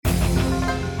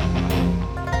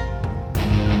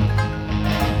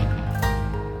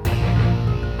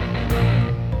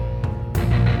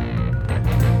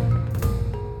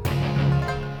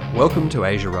Welcome to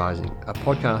Asia Rising, a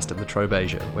podcast of La Trobe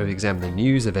Asia, where we examine the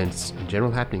news, events and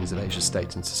general happenings of Asia's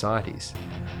states and societies.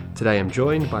 Today I'm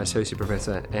joined by Associate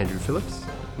Professor Andrew Phillips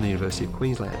from the University of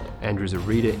Queensland. Andrew is a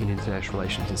reader in International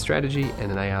Relations and Strategy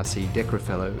and an ARC DECRA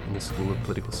Fellow in the School of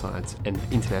Political Science and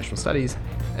International Studies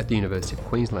at the University of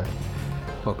Queensland.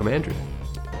 Welcome, Andrew.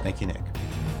 Thank you, Nick.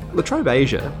 La Trobe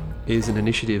Asia is an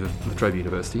initiative of La Trobe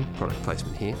University, product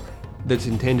placement here, that's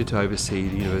intended to oversee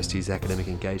the university's academic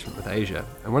engagement with Asia.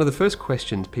 And one of the first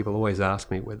questions people always ask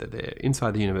me, whether they're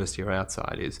inside the university or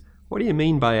outside, is, what do you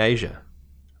mean by Asia?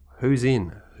 Who's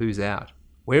in? Who's out?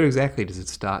 Where exactly does it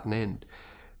start and end?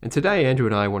 And today, Andrew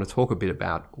and I want to talk a bit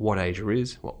about what Asia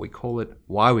is, what we call it,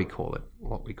 why we call it,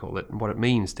 what we call it, and what it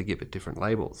means to give it different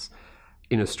labels.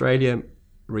 In Australia,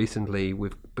 recently,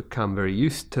 we've become very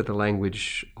used to the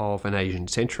language of an Asian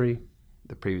century.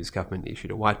 The previous government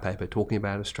issued a white paper talking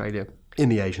about Australia in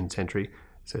the Asian century.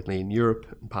 Certainly in Europe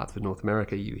and parts of North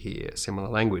America, you hear similar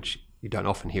language. You don't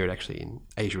often hear it actually in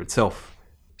Asia itself.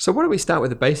 So why don't we start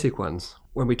with the basic ones?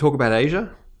 When we talk about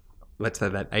Asia, let's say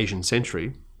that Asian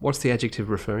century, what's the adjective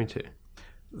referring to?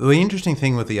 The interesting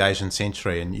thing with the Asian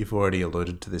century, and you've already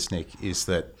alluded to this, Nick, is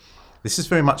that this is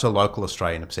very much a local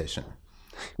Australian obsession.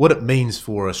 What it means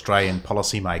for Australian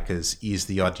policymakers is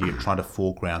the idea of trying to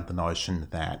foreground the notion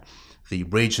that the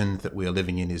region that we are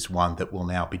living in is one that will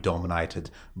now be dominated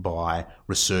by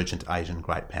resurgent Asian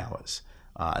great powers.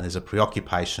 And there's a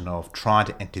preoccupation of trying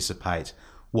to anticipate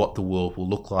what the world will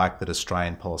look like that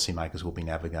Australian policymakers will be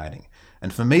navigating.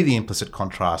 And for me, the implicit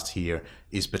contrast here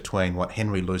is between what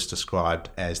Henry Luce described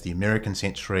as the American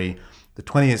century, the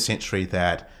 20th century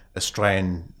that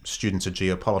Australian students of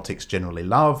geopolitics generally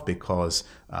love because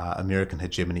American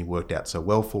hegemony worked out so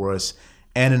well for us,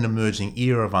 and an emerging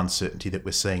era of uncertainty that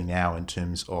we're seeing now in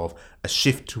terms of a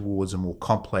shift towards a more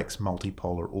complex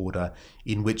multipolar order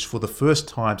in which, for the first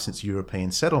time since European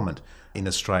settlement in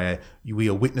Australia, we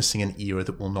are witnessing an era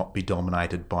that will not be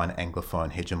dominated by an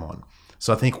Anglophone hegemon.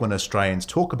 So I think when Australians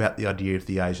talk about the idea of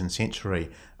the Asian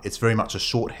century, it's very much a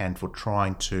shorthand for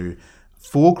trying to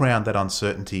foreground that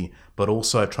uncertainty, but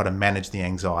also try to manage the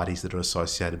anxieties that are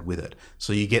associated with it.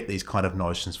 So you get these kind of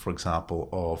notions, for example,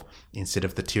 of instead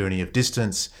of the tyranny of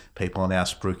distance, people are now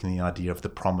spruiking the idea of the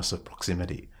promise of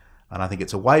proximity. And I think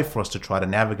it's a way for us to try to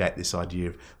navigate this idea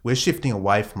of we're shifting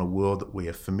away from a world that we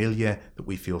are familiar, that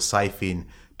we feel safe in,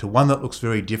 to one that looks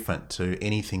very different to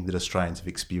anything that Australians have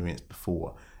experienced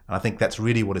before. And I think that's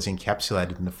really what is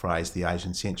encapsulated in the phrase the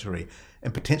Asian century,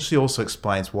 and potentially also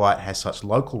explains why it has such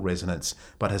local resonance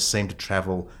but has seemed to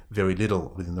travel very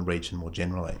little within the region more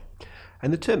generally.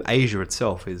 And the term Asia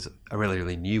itself is a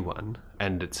relatively new one,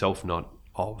 and itself not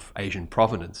of Asian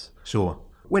provenance. Sure.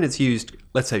 When it's used,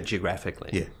 let's say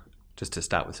geographically, Yeah. just to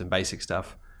start with some basic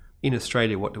stuff, in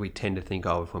Australia, what do we tend to think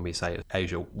of when we say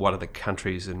Asia? What are the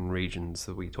countries and regions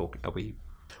that are we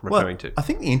referring to? I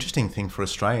think the interesting thing for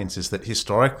Australians is that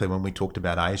historically, when we talked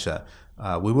about Asia,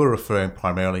 we were referring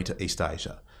primarily to East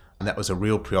Asia. And that was a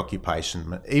real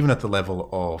preoccupation, even at the level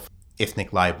of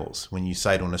ethnic labels. When you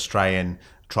say to an Australian,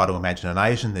 try to imagine an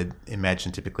Asian, they'd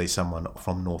imagine typically someone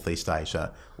from Northeast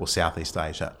Asia or Southeast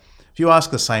Asia. If you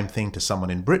ask the same thing to someone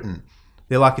in Britain,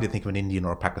 they're likely to think of an Indian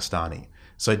or a Pakistani.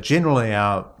 So generally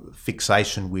our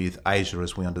fixation with Asia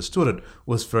as we understood it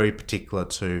was very particular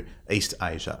to East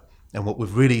Asia. And what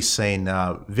we've really seen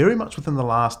very much within the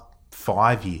last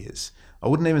 5 years, I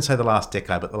wouldn't even say the last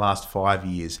decade, but the last 5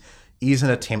 years, is an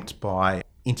attempt by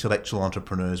intellectual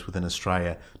entrepreneurs within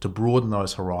Australia to broaden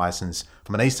those horizons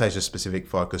from an East Asia specific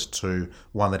focus to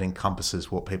one that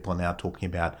encompasses what people are now talking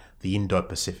about, the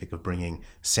Indo-Pacific, of bringing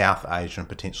South Asia and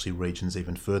potentially regions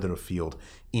even further afield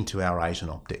into our Asian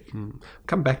optic.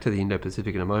 Come back to the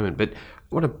Indo-Pacific in a moment, but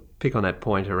I want to pick on that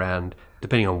point around,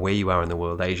 depending on where you are in the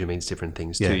world, Asia means different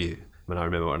things to you. When I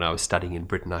remember when I was studying in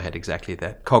Britain, I had exactly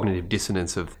that cognitive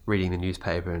dissonance of reading the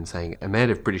newspaper and saying, a man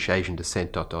of British Asian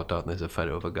descent, ... and there's a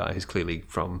photo of a guy who's clearly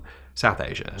from South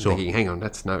Asia. And thinking, hang on,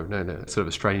 that's no, it's sort of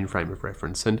Australian frame of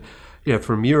reference. And,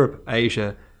 from Europe,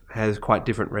 Asia has quite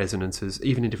different resonances,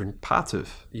 even in different parts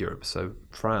of Europe. So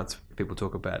France, people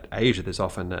talk about Asia, there's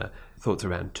often thoughts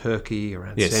around Turkey,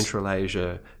 around Central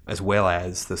Asia, as well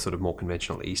as the sort of more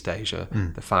conventional East Asia,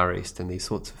 the Far East, and these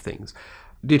sorts of things.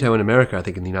 Ditto in America. I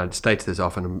think in the United States there's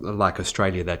often, like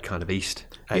Australia, that kind of East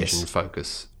Asian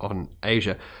focus on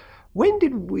Asia. When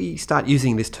did we start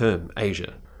using this term,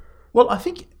 Asia? Well, I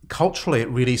think culturally it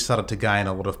really started to gain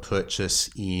a lot of purchase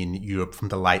in Europe from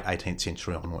the late 18th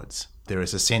century onwards. There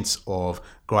is a sense of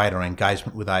greater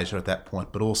engagement with Asia at that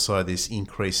point, but also this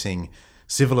increasing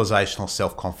civilizational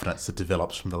self-confidence that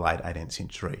develops from the late 18th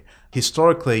century.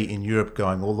 Historically in Europe,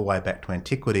 going all the way back to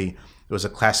antiquity, there was a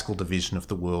classical division of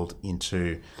the world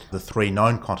into the three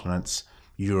known continents,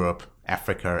 Europe,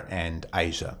 Africa, and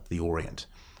Asia, the Orient.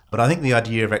 But I think the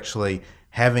idea of actually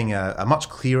having a much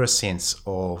clearer sense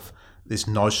of this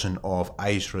notion of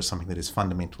Asia as something that is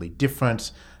fundamentally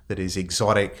different, that is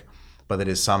exotic, but that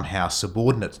is somehow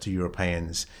subordinate to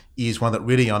Europeans, is one that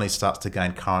really only starts to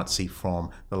gain currency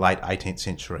from the late 18th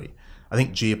century. I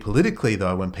think geopolitically,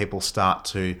 though, when people start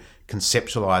to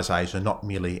conceptualise Asia not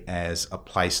merely as a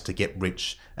place to get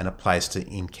rich and a place to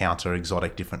encounter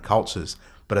exotic different cultures,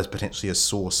 but as potentially a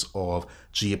source of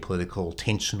geopolitical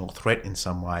tension or threat in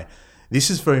some way, this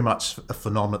is very much a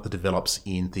phenomenon that develops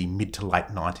in the mid to late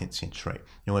 19th century.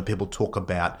 When people talk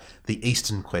about the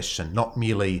Eastern question, not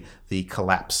merely the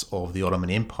collapse of the Ottoman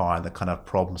Empire and the kind of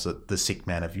problems that the sick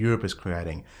man of Europe is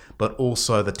creating, but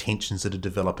also the tensions that are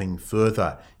developing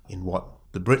further in what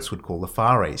the Brits would call the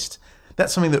Far East.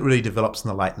 That's something that really develops in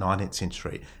the late 19th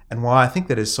century. And why I think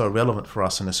that is so relevant for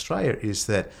us in Australia is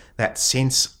that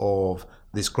sense of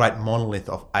this great monolith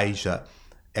of Asia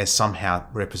as somehow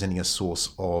representing a source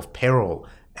of peril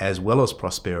as well as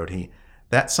prosperity,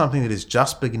 that's something that is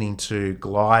just beginning to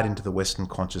glide into the Western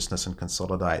consciousness and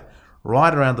consolidate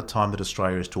right around the time that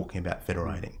Australia is talking about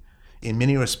federating. In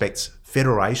many respects,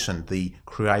 federation, the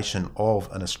creation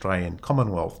of an Australian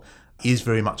Commonwealth, is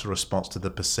very much a response to the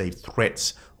perceived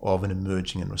threats of an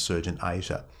emerging and resurgent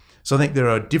Asia. So I think there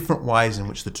are different ways in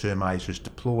which the term Asia is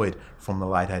deployed from the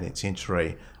late 18th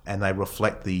century, and they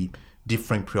reflect the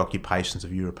differing preoccupations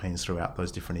of Europeans throughout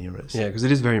those different eras. Yeah, because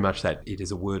it is very much that it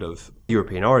is a word of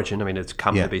European origin. I mean, it's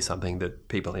come to be something that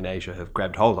people in Asia have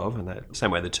grabbed hold of, and that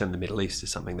same way the term the Middle East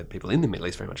is something that people in the Middle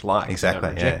East very much like. Exactly, they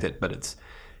don't reject it, but it's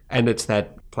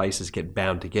that places get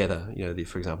bound together.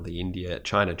 For example, the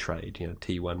India-China trade,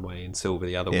 tea one way and silver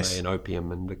the other way, and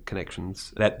opium and the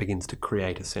connections. That begins to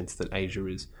create a sense that Asia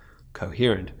is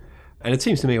coherent. And it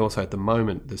seems to me also at the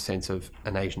moment, the sense of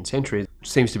an Asian century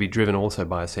seems to be driven also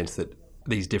by a sense that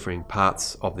these differing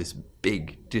parts of this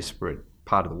big, disparate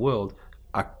part of the world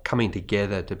are coming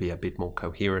together to be a bit more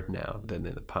coherent now than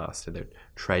in the past. So they're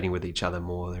trading with each other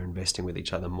more, they're investing with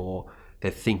each other more,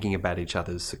 they're thinking about each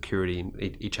other's security,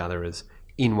 each other as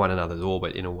in one another's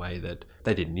orbit in a way that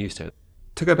they didn't used to.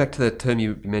 To go back to the term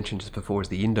you mentioned just before, is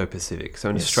the Indo-Pacific. So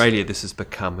in Australia, this has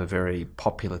become a very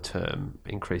popular term,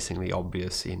 increasingly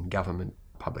obvious in government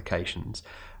publications.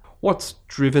 What's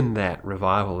driven that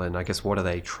revival, and I guess what are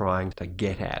they trying to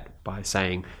get at by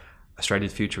saying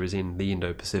Australia's future is in the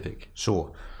Indo-Pacific?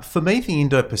 Sure. For me, the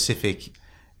Indo-Pacific,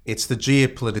 it's the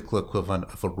geopolitical equivalent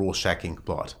of a Rorschach ink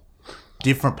blot.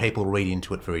 Different people read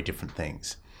into it very different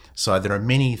things. So there are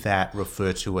many that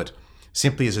refer to it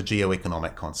simply as a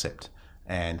geo-economic concept.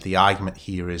 And the argument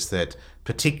here is that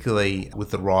particularly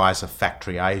with the rise of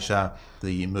factory Asia,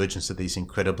 the emergence of these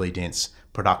incredibly dense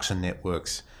production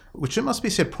networks, which it must be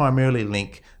said primarily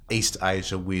link East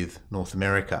Asia with North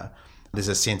America, there's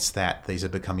a sense that these are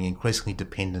becoming increasingly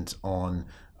dependent on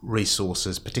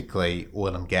resources, particularly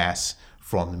oil and gas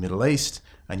from the Middle East,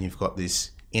 and you've got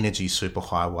this energy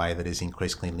superhighway that is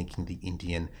increasingly linking the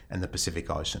Indian and the Pacific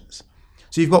Oceans.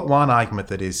 So you've got one argument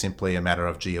that is simply a matter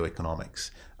of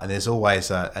geoeconomics, and there's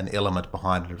always an element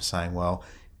behind it of saying, well,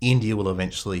 India will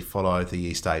eventually follow the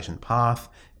East Asian path,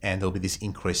 and there'll be this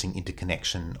increasing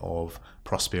interconnection of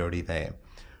prosperity there.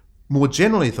 More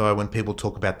generally, though, when people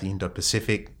talk about the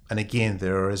Indo-Pacific, and again,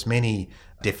 there are as many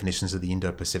definitions of the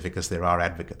Indo-Pacific as there are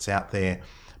advocates out there,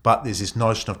 but there's this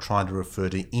notion of trying to refer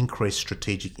to increased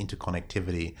strategic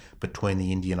interconnectivity between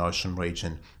the Indian Ocean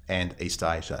region and East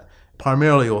Asia,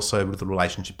 primarily also with the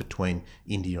relationship between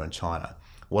India and China.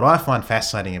 What I find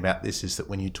fascinating about this is that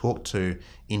when you talk to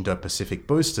Indo-Pacific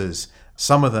boosters,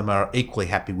 some of them are equally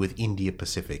happy with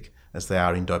India-Pacific as they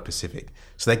are Indo-Pacific.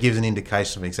 So that gives an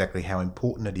indication of exactly how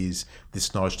important it is,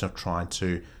 this notion of trying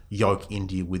to yoke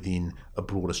India within a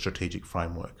broader strategic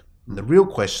framework. And the real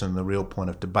question, the real point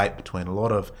of debate between a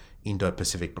lot of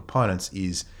Indo-Pacific proponents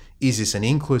is this an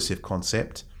inclusive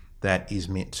concept that is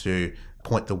meant to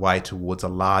point the way towards a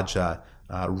larger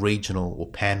regional or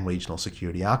pan-regional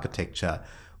security architecture,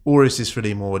 or is this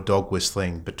really more a dog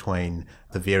whistling between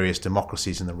the various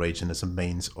democracies in the region as a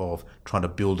means of trying to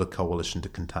build a coalition to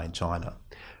contain China?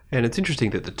 And it's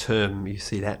interesting that you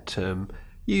see that term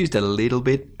used a little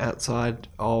bit outside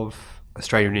of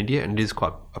Australia and India, and it is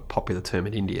quite a popular term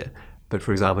in India. But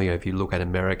for example, if you look at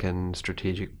American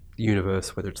strategic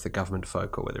universe, whether it's the government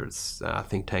folk or whether it's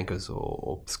think tankers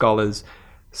or scholars,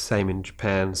 same in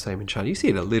Japan, same in China. You see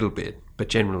it a little bit, but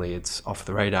generally it's off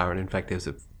the radar. And in fact, there's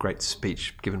a great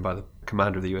speech given by the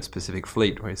commander of the US Pacific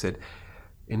Fleet where he said,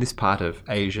 in this part of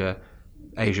Asia,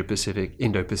 Asia-Pacific,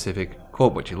 Indo-Pacific, call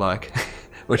it what you like,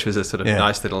 which was a sort of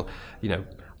nice little,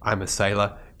 I'm a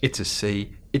sailor, it's a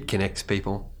sea, it connects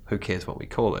people, who cares what we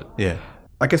call it? Yeah.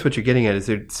 I guess what you're getting at is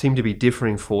there seem to be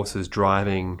differing forces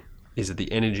driving. Is it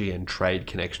the energy and trade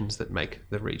connections that make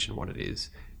the region what it is?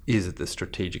 Is it the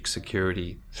strategic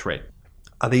security threat?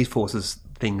 Are these forces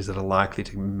things that are likely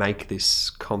to make this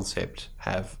concept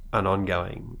have an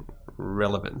ongoing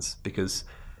relevance? Because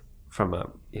from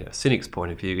a cynic's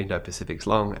point of view, Indo-Pacific's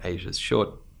long, Asia's short.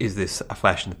 Is this a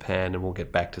flash in the pan and we'll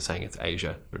get back to saying it's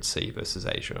Asia at sea versus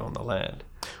Asia on the land?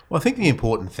 Well, I think the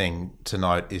important thing to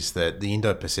note is that the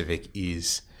Indo-Pacific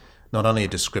is not only a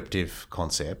descriptive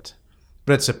concept,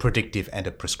 but it's a predictive and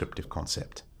a prescriptive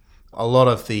concept. A lot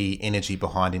of the energy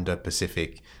behind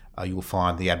Indo-Pacific, you'll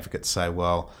find the advocates say,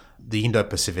 well, the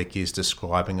Indo-Pacific is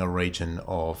describing a region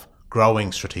of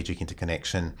growing strategic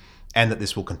interconnection and that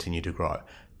this will continue to grow.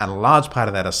 And a large part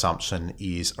of that assumption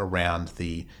is around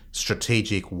the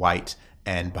strategic weight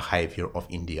and behaviour of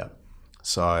India.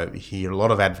 So here a lot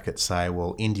of advocates say,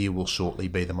 well, India will shortly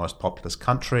be the most populous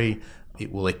country,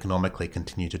 it will economically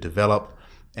continue to develop,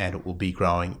 and it will be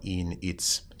growing in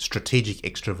its strategic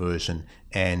extroversion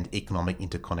and economic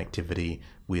interconnectivity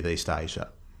with East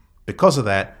Asia. Because of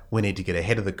that, we need to get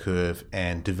ahead of the curve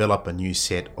and develop a new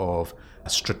set of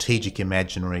strategic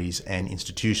imaginaries and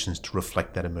institutions to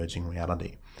reflect that emerging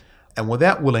reality. And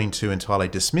without willing to entirely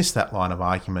dismiss that line of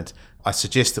argument, I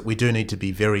suggest that we do need to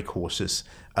be very cautious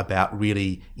about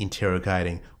really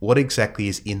interrogating what exactly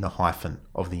is in the hyphen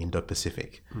of the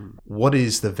Indo-Pacific. What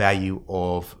is the value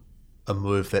of a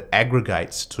move that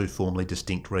aggregates two formerly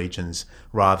distinct regions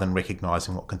rather than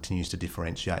recognising what continues to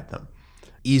differentiate them?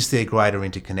 Is there greater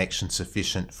interconnection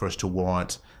sufficient for us to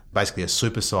warrant basically a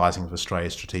supersizing of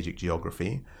Australia's strategic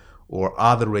geography? Or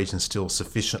are the regions still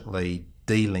sufficiently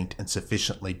delinked and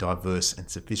sufficiently diverse and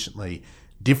sufficiently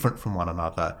different from one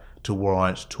another to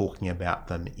warrant talking about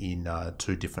them in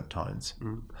two different tones?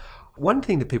 One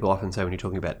thing that people often say when you're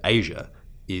talking about Asia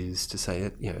is to say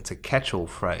that it's a catch-all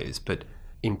phrase, but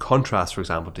in contrast, for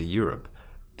example, to Europe,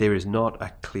 there is not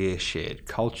a clear shared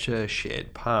culture,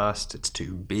 shared past. It's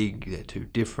too big, they're too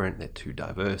different, they're too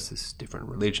diverse. There's different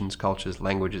religions, cultures,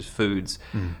 languages, foods.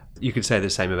 You could say the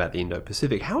same about the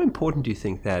Indo-Pacific. How important do you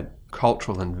think that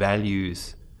cultural and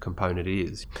values component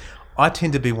is? I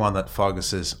tend to be one that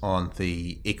focuses on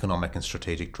the economic and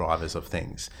strategic drivers of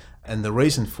things. And the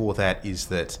reason for that is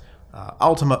that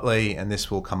ultimately, and this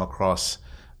will come across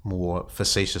more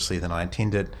facetiously than I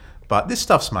intended, but this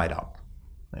stuff's made up.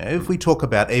 If we talk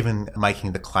about even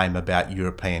making the claim about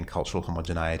European cultural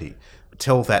homogeneity,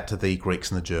 tell that to the Greeks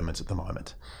and the Germans at the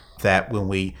moment. That when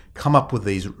we come up with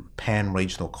these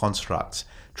pan-regional constructs,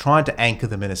 trying to anchor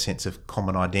them in a sense of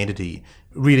common identity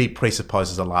really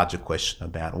presupposes a larger question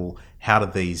about, well, how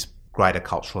do these greater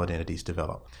cultural identities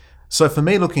develop? So for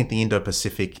me, looking at the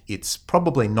Indo-Pacific, it's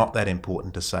probably not that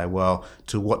important to say, well,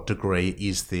 to what degree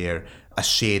is there a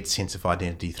shared sense of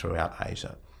identity throughout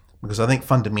Asia? Because I think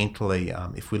fundamentally,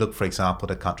 if we look, for example,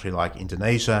 at a country like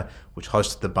Indonesia, which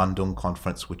hosted the Bandung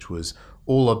Conference, which was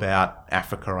all about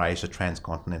Africa-Asia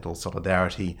transcontinental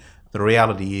solidarity, the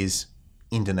reality is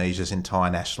Indonesia's entire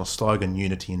national slogan,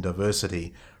 unity and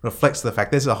diversity, reflects the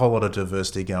fact there's a whole lot of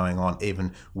diversity going on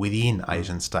even within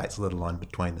Asian states, let alone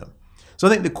between them. So I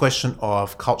think the question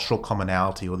of cultural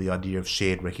commonality or the idea of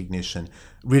shared recognition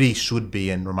really should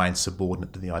be and remain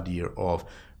subordinate to the idea of,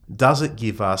 does it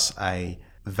give us a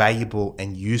valuable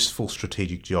and useful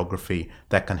strategic geography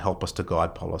that can help us to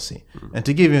guide policy? And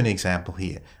to give you an example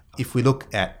here, if we look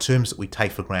at terms that we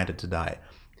take for granted today,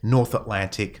 North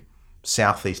Atlantic,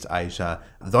 Southeast Asia,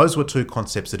 those were two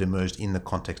concepts that emerged in the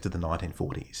context of the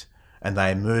 1940s. And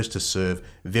they emerged to serve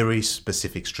very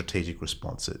specific strategic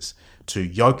responses to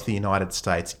yoke the United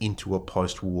States into a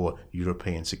post-war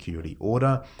European security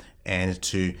order and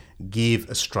to give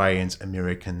Australians,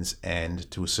 Americans, and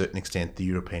to a certain extent the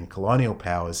European colonial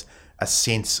powers a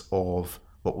sense of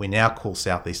what we now call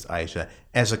Southeast Asia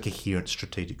as a coherent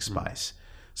strategic space.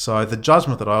 So the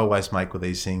judgment that I always make with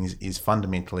these things is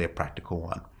fundamentally a practical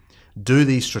one. Do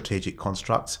these strategic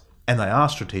constructs, and they are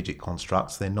strategic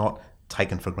constructs, they're not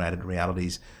taken for granted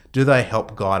realities, do they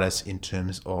help guide us in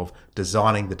terms of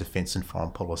designing the defence and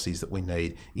foreign policies that we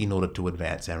need in order to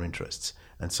advance our interests?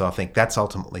 And so I think that's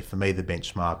ultimately, for me, the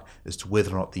benchmark as to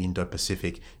whether or not the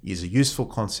Indo-Pacific is a useful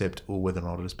concept or whether or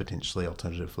not it is potentially,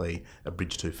 alternatively, a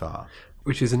bridge too far.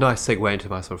 Which is a nice segue into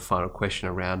my sort of final question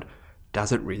around,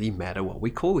 does it really matter what we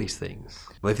call these things?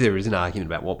 Well, if there is an argument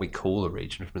about what we call a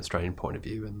region from an Australian point of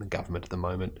view, and the government at the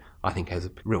moment, I think, has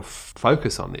a real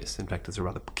focus on this. In fact, it's a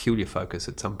rather peculiar focus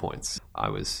at some points. I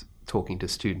was talking to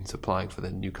students applying for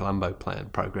the New Colombo Plan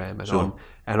program,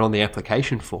 and on the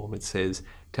application form it says,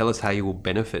 tell us how you will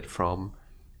benefit from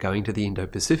going to the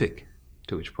Indo-Pacific.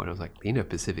 To which point I was like, the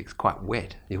Indo-Pacific's quite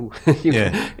wet.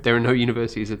 Yeah. There are no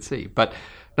universities at sea. But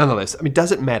nonetheless, I mean,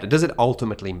 does it matter? Does it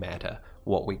ultimately matter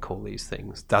what we call these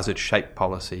things? Does it shape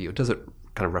policy, or does it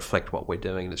kind of reflect what we're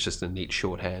doing and it's just a neat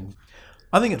shorthand?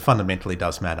 I think it fundamentally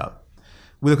does matter.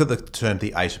 We look at the term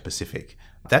the Asia-Pacific.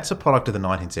 That's a product of the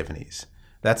 1970s.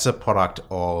 That's a product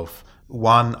of,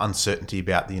 one, uncertainty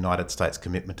about the United States'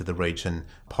 commitment to the region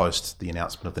post the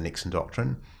announcement of the Nixon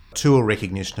Doctrine. Two, a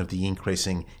recognition of the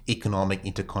increasing economic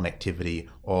interconnectivity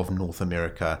of North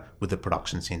America with the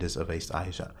production centres of East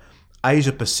Asia.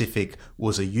 Asia-Pacific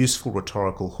was a useful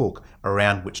rhetorical hook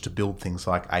around which to build things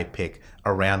like APEC,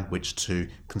 around which to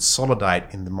consolidate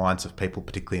in the minds of people,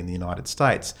 particularly in the United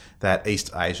States, that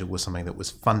East Asia was something that was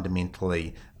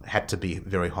fundamentally had to be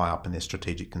very high up in their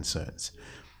strategic concerns.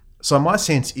 So my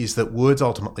sense is that words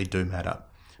ultimately do matter.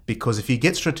 Because if you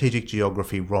get strategic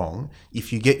geography wrong,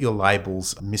 if you get your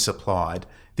labels misapplied,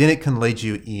 then it can lead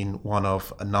you in one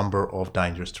of a number of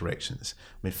dangerous directions.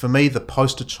 I mean, for me, the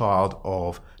poster child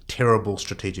of terrible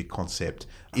strategic concept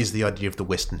is the idea of the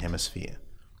Western Hemisphere.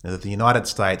 Now, that the United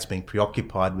States being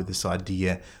preoccupied with this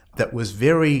idea that was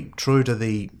very true to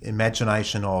the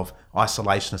imagination of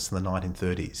isolationists in the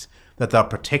 1930s, that they're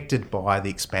protected by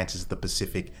the expanses of the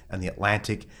Pacific and the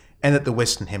Atlantic, and that the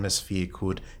Western Hemisphere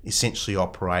could essentially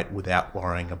operate without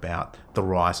worrying about the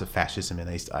rise of fascism in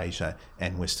East Asia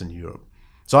and Western Europe.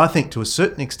 So I think to a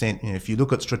certain extent, if you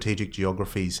look at strategic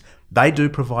geographies, they do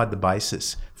provide the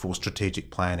basis for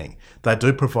strategic planning. They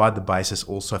do provide the basis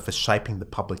also for shaping the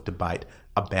public debate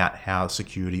about how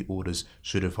security orders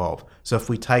should evolve. So if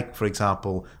we take, for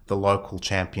example, the local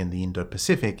champion, the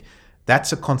Indo-Pacific,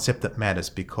 that's a concept that matters,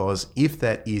 because if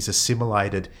that is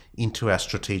assimilated into our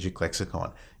strategic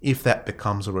lexicon, if that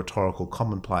becomes a rhetorical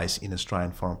commonplace in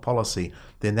Australian foreign policy,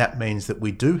 then that means that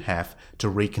we do have to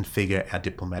reconfigure our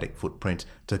diplomatic footprint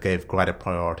to give greater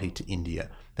priority to India.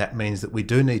 That means that we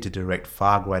do need to direct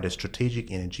far greater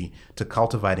strategic energy to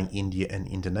cultivating India and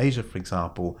Indonesia, for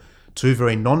example, two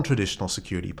very non-traditional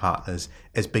security partners,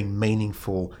 as being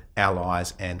meaningful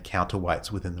allies and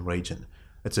counterweights within the region.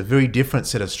 It's a very different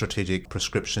set of strategic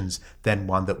prescriptions than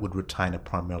one that would retain a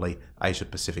primarily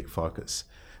Asia-Pacific focus.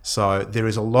 So there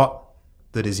is a lot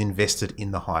that is invested in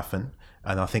the hyphen,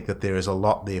 and I think that there is a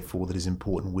lot, therefore, that is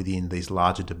important within these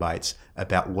larger debates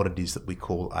about what it is that we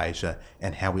call Asia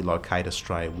and how we locate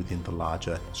Australia within the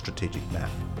larger strategic map.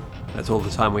 That's all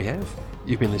the time we have.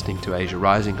 You've been listening to Asia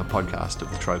Rising, a podcast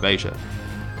of La Trobe Asia.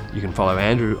 You can follow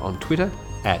Andrew on Twitter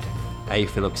at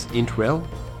 @aphillipsintrel.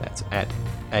 That's at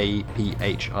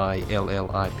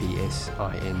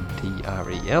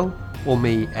APHILLIPSINTREL, or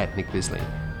me at Nick Bisley.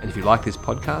 And if you like this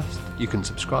podcast, you can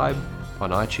subscribe on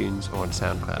iTunes or on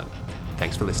SoundCloud.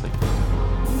 Thanks for listening.